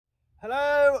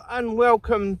Hello and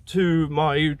welcome to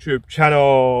my YouTube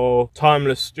channel,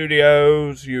 Timeless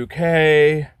Studios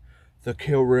UK, The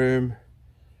Kill Room.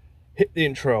 Hit the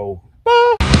intro.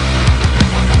 Bye.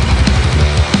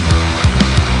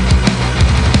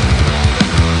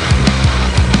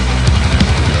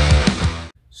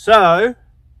 So,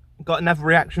 got another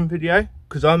reaction video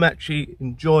because I'm actually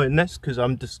enjoying this because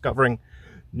I'm discovering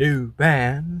new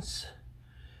bands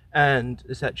and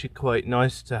it's actually quite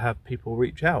nice to have people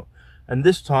reach out. And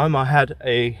this time I had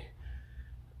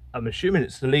I'm assuming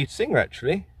it's the lead singer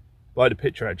actually, by the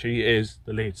picture actually, is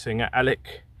the lead singer,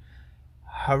 Alec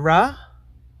Hara.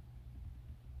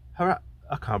 I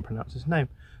can't pronounce his name,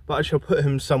 but I shall put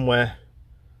him somewhere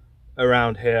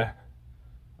around here.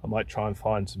 I might try and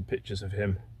find some pictures of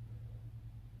him.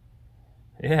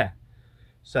 Yeah,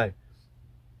 so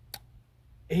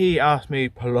he asked me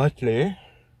politely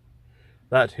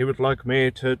that he would like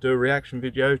me to do a reaction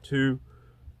video to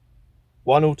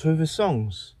one or two of his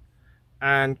songs,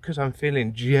 and because I'm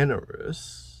feeling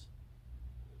generous,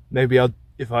 maybe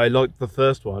if I like the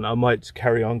first one, I might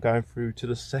carry on going through to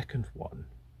the second one.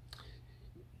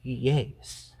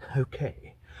 Yes,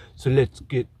 okay, so let's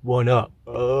get one up.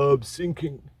 I'm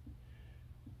sinking.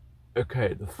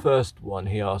 Okay, the first one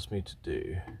he asked me to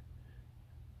do.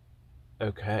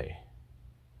 Okay,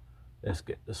 let's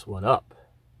get this one up.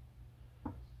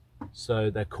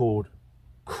 So they're called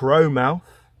Crowmouth,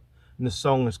 and the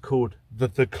song is called The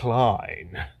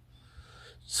Decline.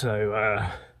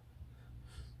 So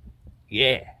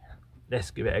yeah, let's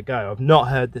give it a go. I've not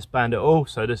heard this band at all,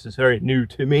 so this is very new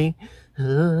to me.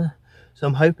 So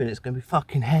I'm hoping it's going to be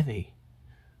fucking heavy.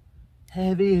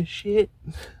 Heavy as shit.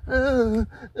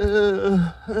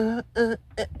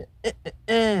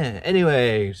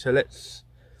 Anyway, so let's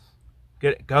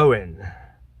get it going.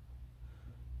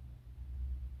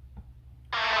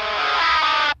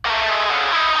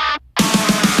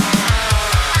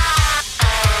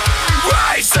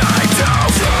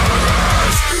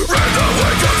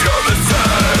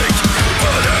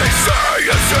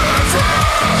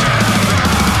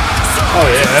 Oh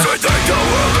yeah. That's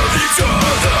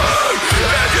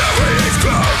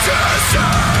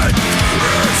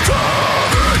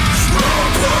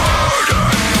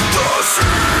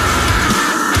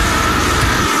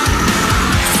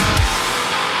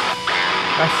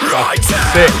fucking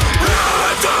sick.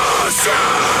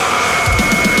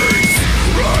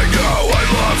 Right now I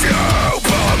love you,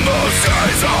 but most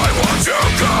days I want you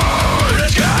gone.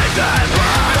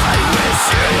 I wish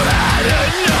you had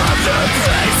another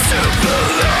place to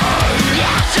belong. You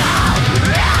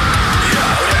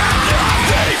have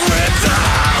nothing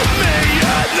without me,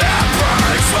 and that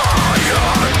breaks my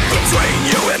heart. Between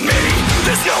you and me,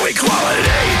 there's no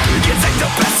equality. You take the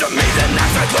best of me, then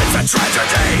after it's a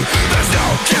tragedy. There's no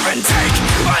give and take,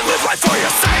 I live life for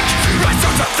your sake. I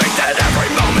start to think that every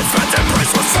moment spent in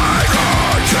praise was fake. I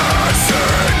can't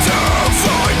seem to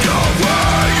find a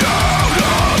way out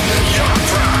of your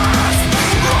grasp.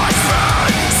 I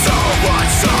spent so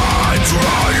much time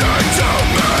trying to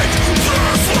make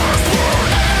this life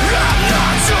work. I'm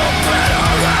not your better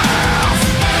half,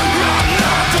 I'm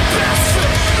not the best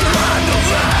fit, I'm the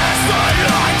last, but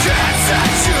I can't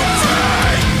set you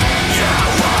free. You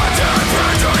want to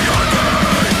depend on your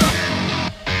name.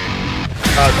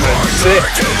 That's sick.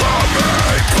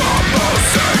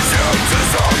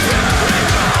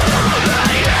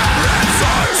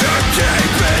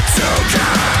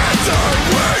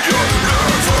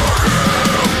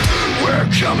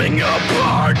 Coming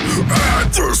apart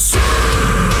at the seams.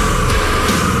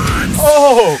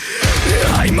 Oh!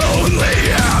 I'm only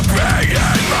happy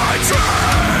in my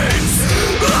dreams.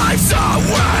 Life's a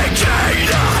waking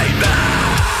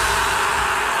nightmare.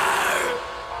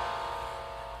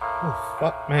 Oh,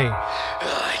 fuck me. I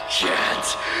can't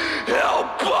help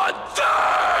but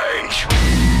think.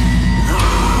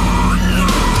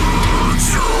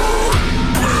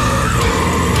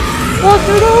 What's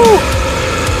it all?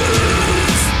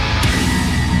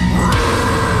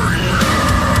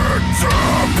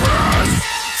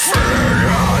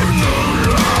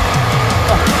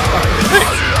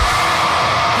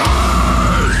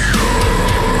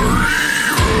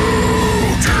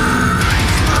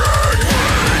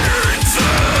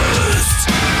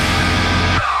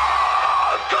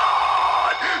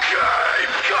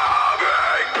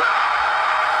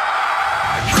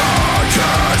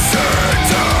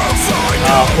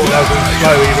 I thought they were going to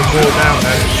slow even more down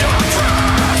there.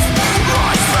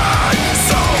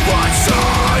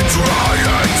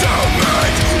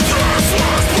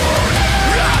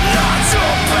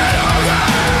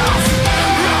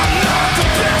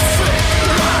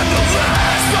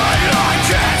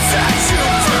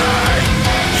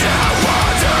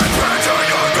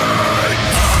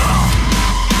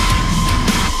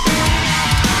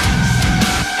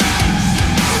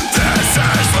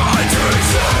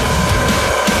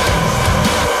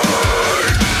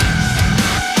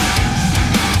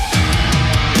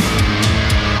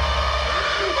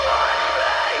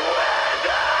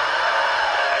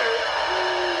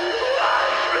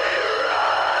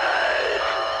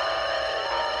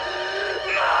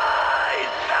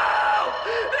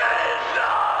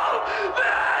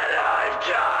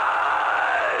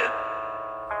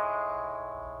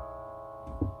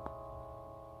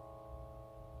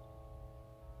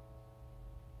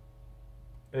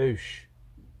 Kaboosh.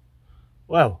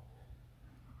 Well,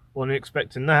 wasn't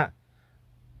expecting that.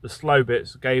 The slow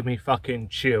bits gave me fucking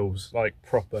chills, like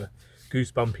proper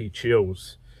goosebumpy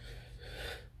chills.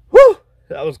 Woo!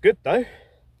 That was good though.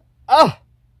 Ah!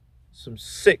 Some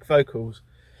sick vocals.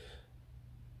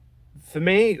 For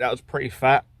me, that was pretty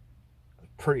fat,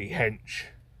 pretty hench.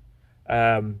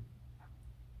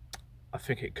 I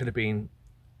think it could have been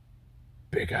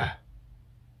bigger,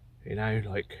 you know,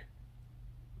 like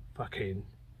fucking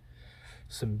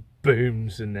some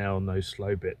booms in there on those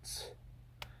slow bits.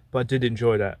 But I did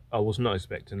enjoy that. I was not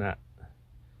expecting that.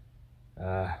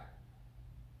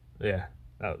 Yeah,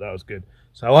 that was good.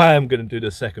 So I am going to do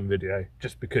the second video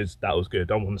just because that was good.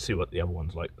 I want to see what the other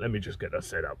one's like. Let me just get that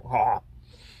set up.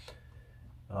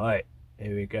 Alright,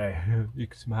 here we go.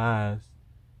 Big smiles.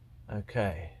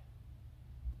 Okay.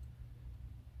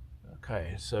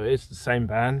 Okay, so it's the same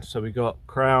band. So we got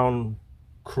Crowmouth,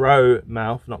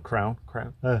 not Crown,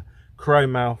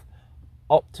 Crowmouth,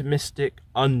 Optimistic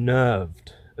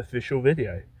Unnerved official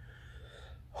video.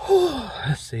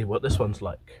 Let's see what this one's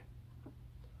like.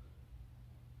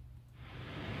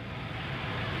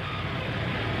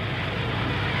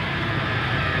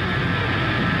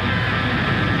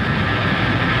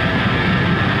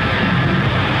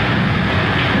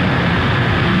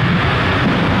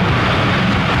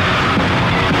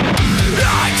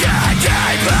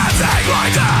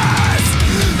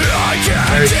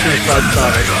 Very suicide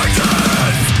sonic.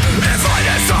 If I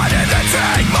decided to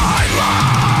take my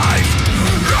life,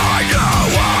 I know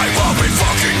I won't be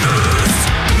fucking this.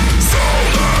 So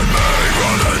let me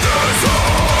run in this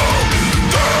hole.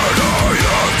 Then I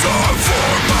have time for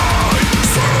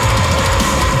myself.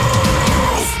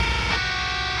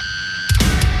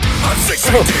 I'm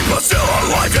 16 deep but still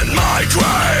alive in my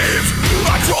grave.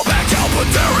 I crawl back out but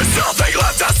there is nothing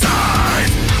left to save.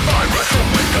 I wrestle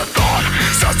with the thought,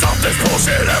 so stop this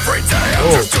bullshit every day. I'm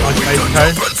just too weak to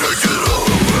jump into you.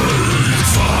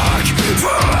 Fuck.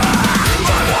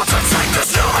 I want to take this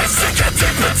knife, sink it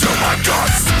deep into my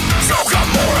guts. Choke up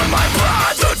more in my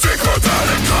blood, the deeper that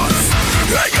it cuts.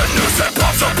 Hang a noose and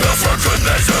pop some pills for good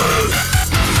measure.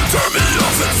 Turn me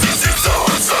off and seize these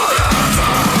thoughts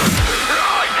forever.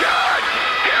 I can't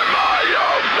get my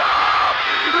hopes up.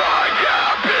 I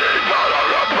can't be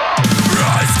vulnerable.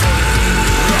 Rise to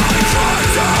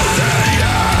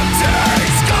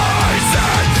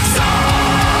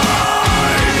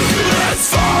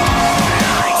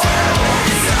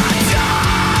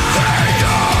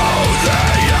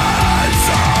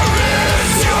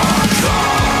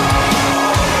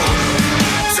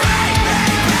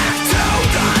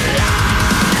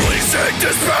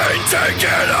take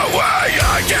it away,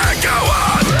 I can't go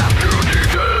on.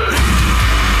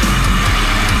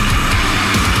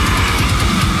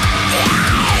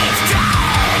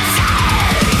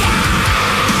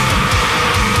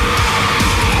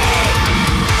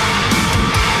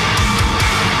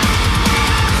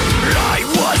 I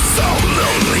was so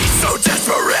lonely, so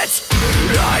desperate.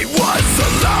 I was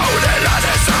alone and I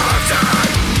deserved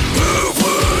it. Who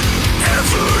would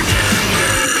ever need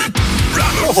me?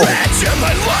 I'm a wretch and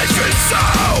my life is so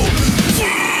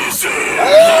easy.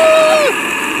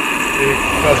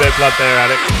 Got a bit of blood there,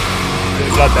 Alex. A bit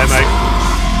of blood there, mate.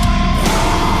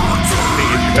 I think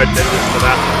you should go dentist for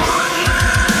that.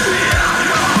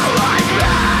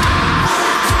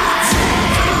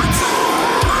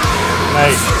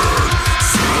 Mate,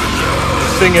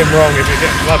 you're singing wrong if you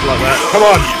get blood like that. Come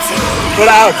on, put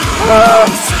it out.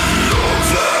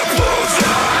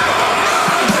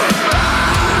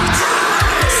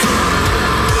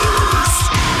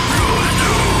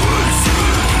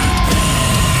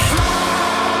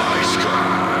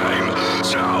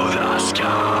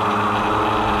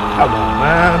 Come on,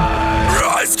 man.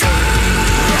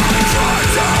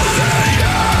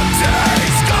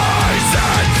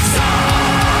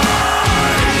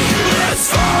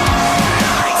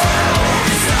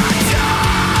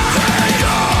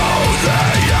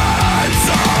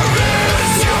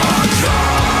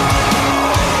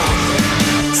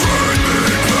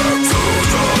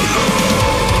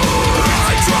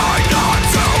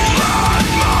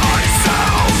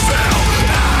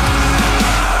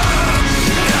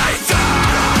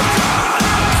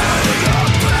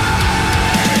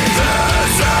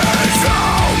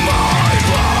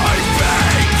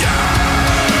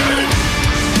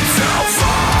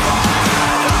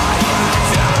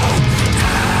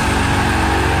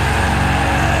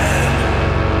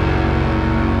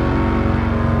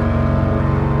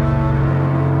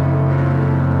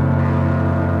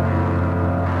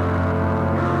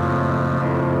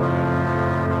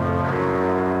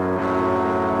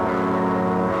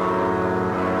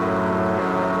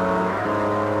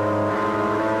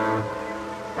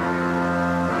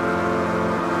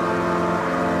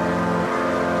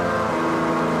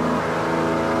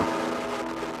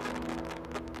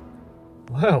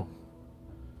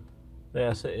 Yeah,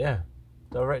 that's it. Yeah,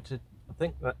 directed. I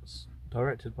think that's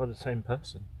directed by the same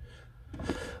person.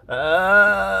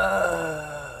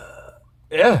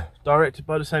 Yeah, directed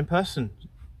by the same person,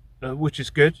 which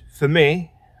is good for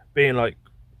me. Being like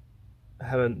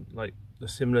having like the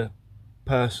similar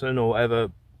person or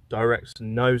whatever directs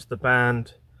and knows the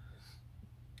band,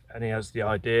 and he has the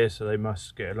idea, so they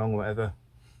must get along, whatever.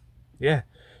 Yeah,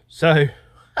 so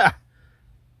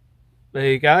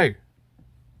there you go.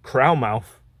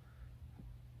 Crowmouth.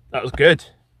 That was good.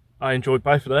 I enjoyed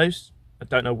both of those. I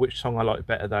don't know which song I liked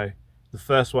better though. The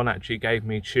first one actually gave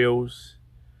me chills,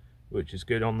 which is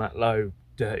good on that low,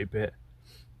 dirty bit.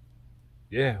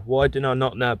 Yeah, why did I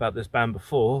not know about this band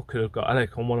before? Could have got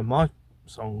Alec on one of my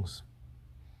songs.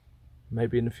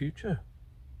 Maybe in the future.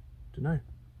 Don't know.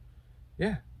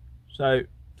 Yeah. So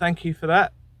thank you for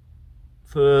that.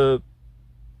 For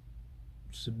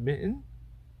submitting.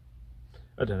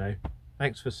 I don't know.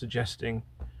 Thanks for suggesting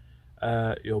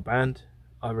your band.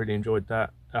 I really enjoyed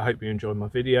that. I hope you enjoyed my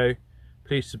video.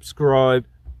 Please subscribe.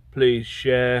 Please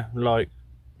share, like,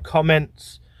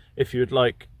 comments if you would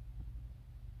like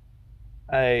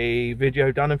a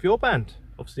video done of your band.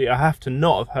 Obviously I have to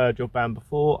not have heard your band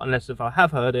before, unless if I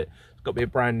have heard it, it's got to be a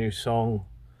brand new song,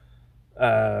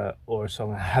 or a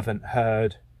song I haven't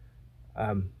heard.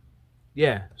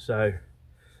 Yeah, so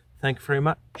thank you very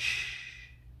much.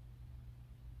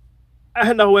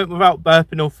 And I went without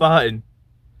burping or farting.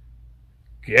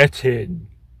 Get in.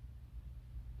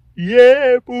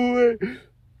 Yeah, boy.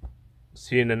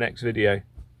 See you in the next video.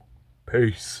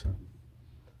 Peace.